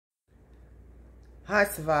Hi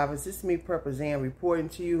survivors, this is me Purple reporting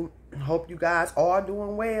to you. Hope you guys are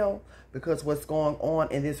doing well, because what's going on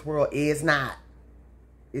in this world is not.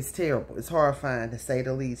 It's terrible. It's horrifying to say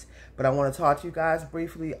the least. But I want to talk to you guys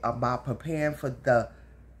briefly about preparing for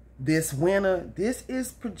this winter. This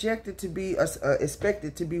is projected to be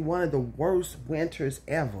expected to be one of the worst winters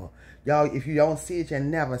ever. Y'all, if you don't see it, you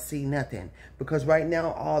never see nothing. Because right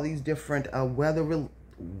now, all these different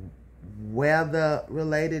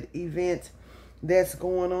weather-related events that's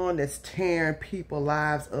going on, that's tearing people's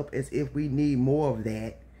lives up as if we need more of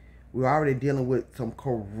that. We're already dealing with some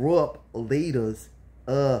corrupt leaders,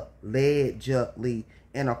 allegedly,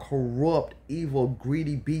 and a corrupt, evil,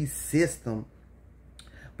 greedy beast system.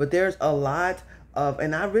 But there's a lot of,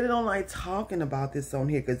 and I really don't like talking about this on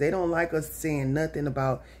here because they don't like us saying nothing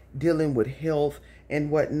about dealing with health and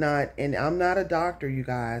whatnot. And I'm not a doctor, you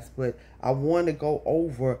guys, but I want to go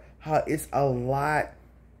over how it's a lot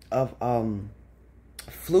of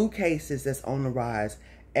flu cases that's on the rise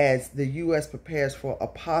as the U.S. prepares for a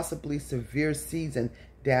possibly severe season,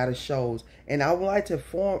 data shows. And I would like to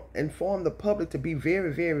inform the public to be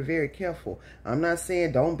very, very, very careful. I'm not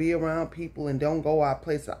saying don't be around people and don't go out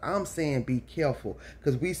places. I'm saying be careful,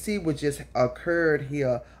 because we see what just occurred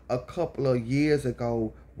here a couple of years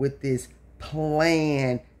ago with this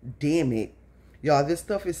pandemic. Y'all, this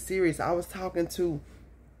stuff is serious. I was talking to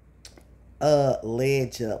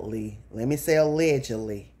allegedly, let me say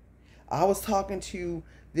allegedly, I was talking to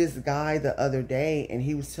this guy the other day, and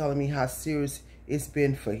he was telling me how serious it's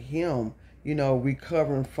been for him, you know,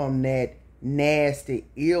 recovering from that nasty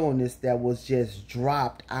illness that was just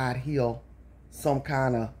dropped out here some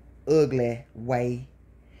kind of ugly way.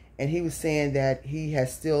 And he was saying that he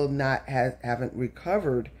has still haven't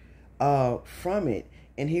recovered from it.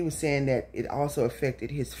 And he was saying that it also affected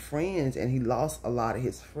his friends, and he lost a lot of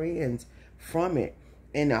his friends from it.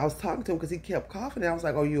 And I was talking to him because he kept coughing, and I was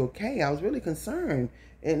like, "Are you okay?" I was really concerned.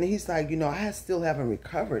 And he's like, "You know, I still haven't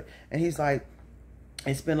recovered." And he's like,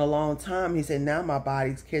 "It's been a long time." He said, "Now my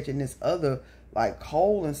body's catching this other like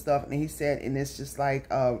cold and stuff." And he said, and it's just like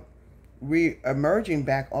re-emerging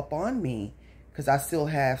back up on me, because I still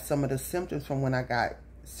have some of the symptoms from when I got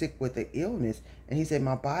sick with the illness. And he said,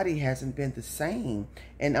 my body hasn't been the same.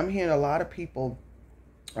 And I'm hearing a lot of people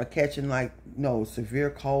are catching, like, you know, severe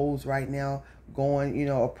colds right now, going, you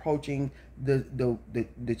know, approaching the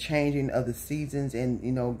changing of the seasons, and,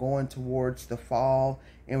 you know, going towards the fall,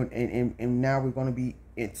 and now we're going to be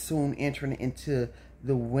soon entering into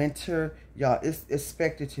the winter. Y'all, it's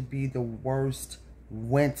expected to be the worst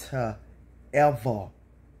winter ever.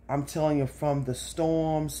 I'm telling you, from the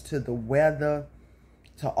storms to the weather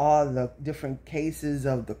to all the different cases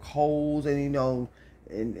of the colds, and, you know,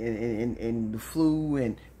 and the flu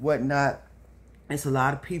and whatnot. It's a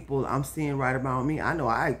lot of people I'm seeing right about me. I know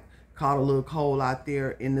I caught a little cold out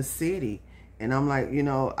there in the city, and I'm like, you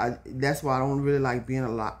know, that's why I don't really like being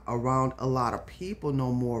around a lot of people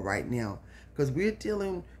no more right now, because we're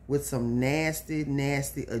dealing with some nasty,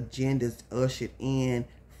 nasty agendas ushered in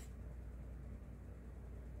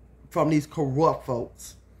from these corrupt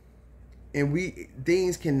folks. And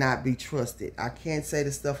things cannot be trusted. I can't say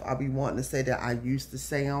the stuff I be wanting to say that I used to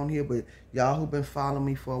say on here, but y'all who've been following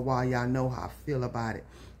me for a while, y'all know how I feel about it.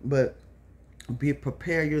 But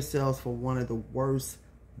prepare yourselves for one of the worst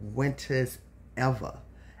winters ever.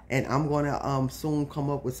 And I'm gonna soon come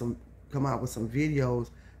out with some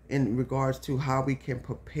videos in regards to how we can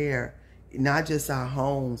prepare not just our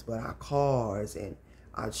homes, but our cars and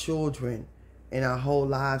our children and our whole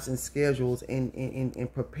lives and schedules in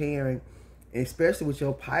preparing, especially with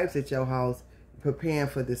your pipes at your house, preparing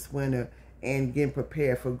for this winter and getting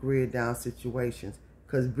prepared for grid down situations.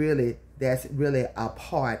 Because really, that's really a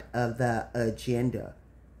part of the agenda,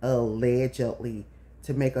 allegedly,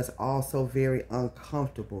 to make us also very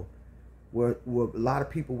uncomfortable, where a lot of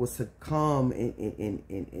people will succumb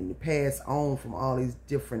and pass on from all these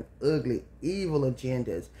different ugly, evil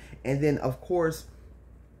agendas. And then, of course,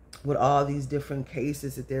 with all these different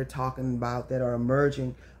cases that they're talking about that are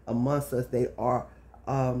emerging amongst us, they are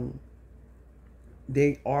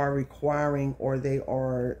requiring, or they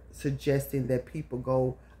are suggesting that people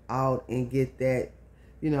go out and get that,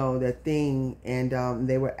 you know, that thing. And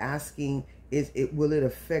they were asking, will it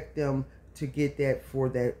affect them to get that for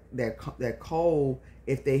that cold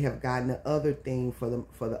if they have gotten the other thing for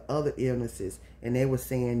the other illnesses? And they were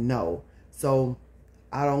saying no. So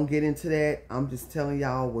I don't get into that. I'm just telling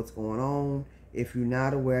y'all what's going on. If you're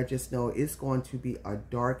not aware, just know it's going to be a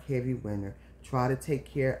dark, heavy winter. Try to take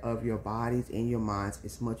care of your bodies and your minds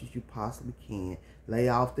as much as you possibly can. Lay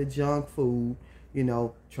off the junk food. You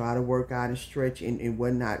know, try to work out and stretch and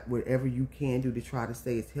whatnot, whatever you can do to try to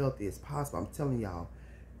stay as healthy as possible. I'm telling y'all,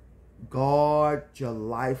 guard your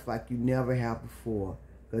life like you never have before,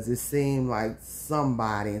 because it seems like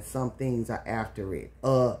somebody and some things are after it,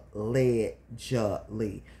 allegedly.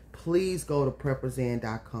 Please go to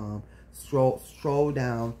prepperzan.com, stroll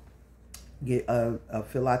down, get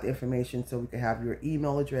fill out the information so we can have your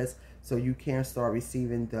email address so you can start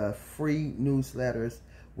receiving the free newsletters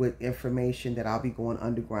with information that I'll be going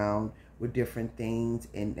underground with different things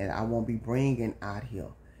and I won't be bringing out here.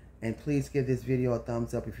 And please give this video a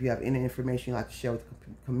thumbs up. If you have any information you'd like to share with the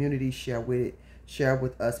community, share with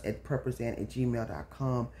us at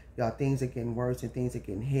prepperzan@gmail.com. Y'all, things are getting worse and things are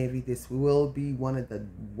getting heavy. This will be one of the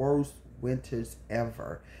worst winters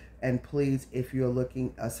ever. And please, if you're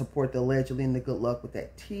looking, support the Allegedly and the Good Luck with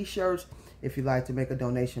that t-shirts. If you'd like to make a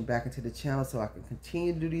donation back into the channel so I can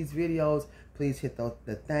continue to do these videos, please hit the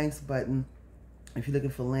thanks button. If you're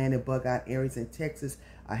looking for land in bug-out areas in Texas,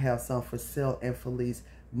 I have some for sale and for lease.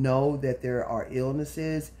 Know that there are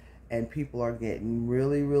illnesses and people are getting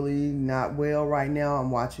really, really not well right now.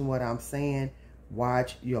 I'm watching what I'm saying.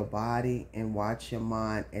 Watch your body and watch your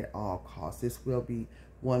mind at all costs. This will be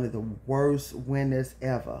one of the worst winters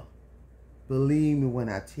ever. Believe me when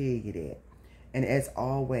I tell you that. And as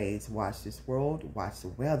always, watch this world, watch the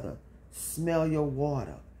weather, smell your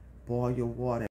water, boil your water.